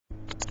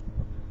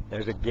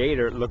There's a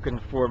gator looking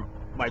for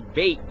my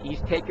bait. He's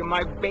taking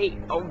my bait.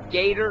 Oh,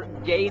 gator,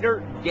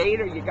 gator,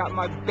 gator, you got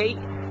my bait.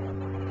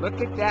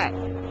 Look at that.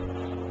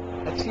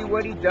 Let's see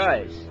what he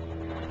does.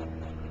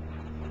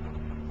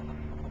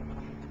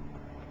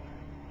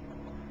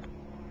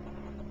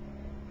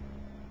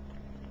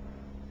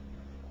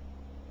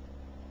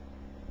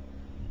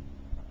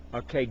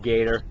 Okay,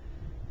 gator.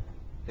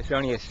 It's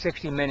only a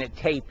 60-minute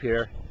tape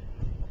here.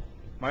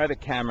 My other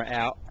camera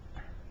out.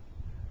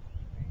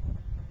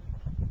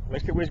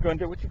 Let's see what he's going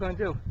to do. What's he going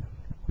to do?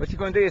 What's he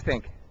going to do, you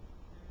think?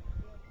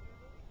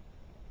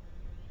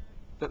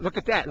 Look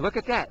at that. Look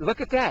at that.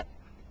 Look at that.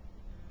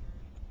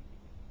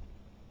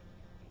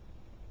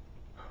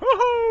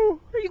 Oh,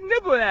 he's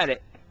nibbling at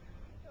it.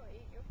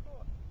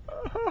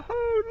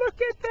 Oh, look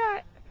at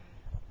that.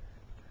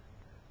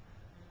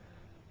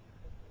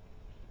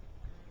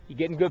 You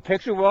getting a good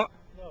picture, Walt?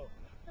 No.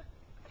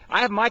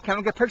 I have my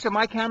camera. Get a picture of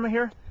my camera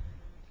here.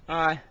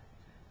 I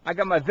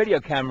got my video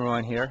camera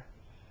on here.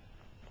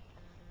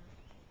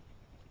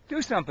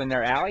 Do something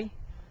there, Allie.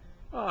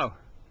 Oh.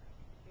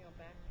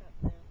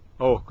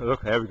 Oh,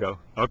 look, there we go.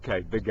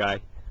 Okay, big guy.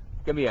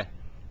 Give me a...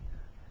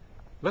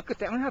 Look at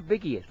that. I wonder how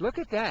big he is. Look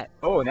at that.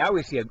 Oh, now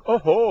we see a...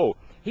 Oh,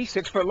 he's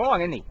 6 foot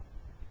long, isn't he?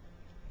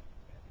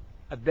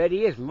 I bet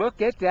he is.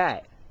 Look at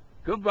that.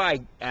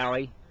 Goodbye,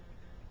 Allie.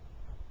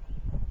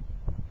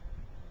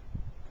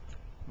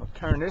 I'll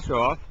turn this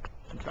off.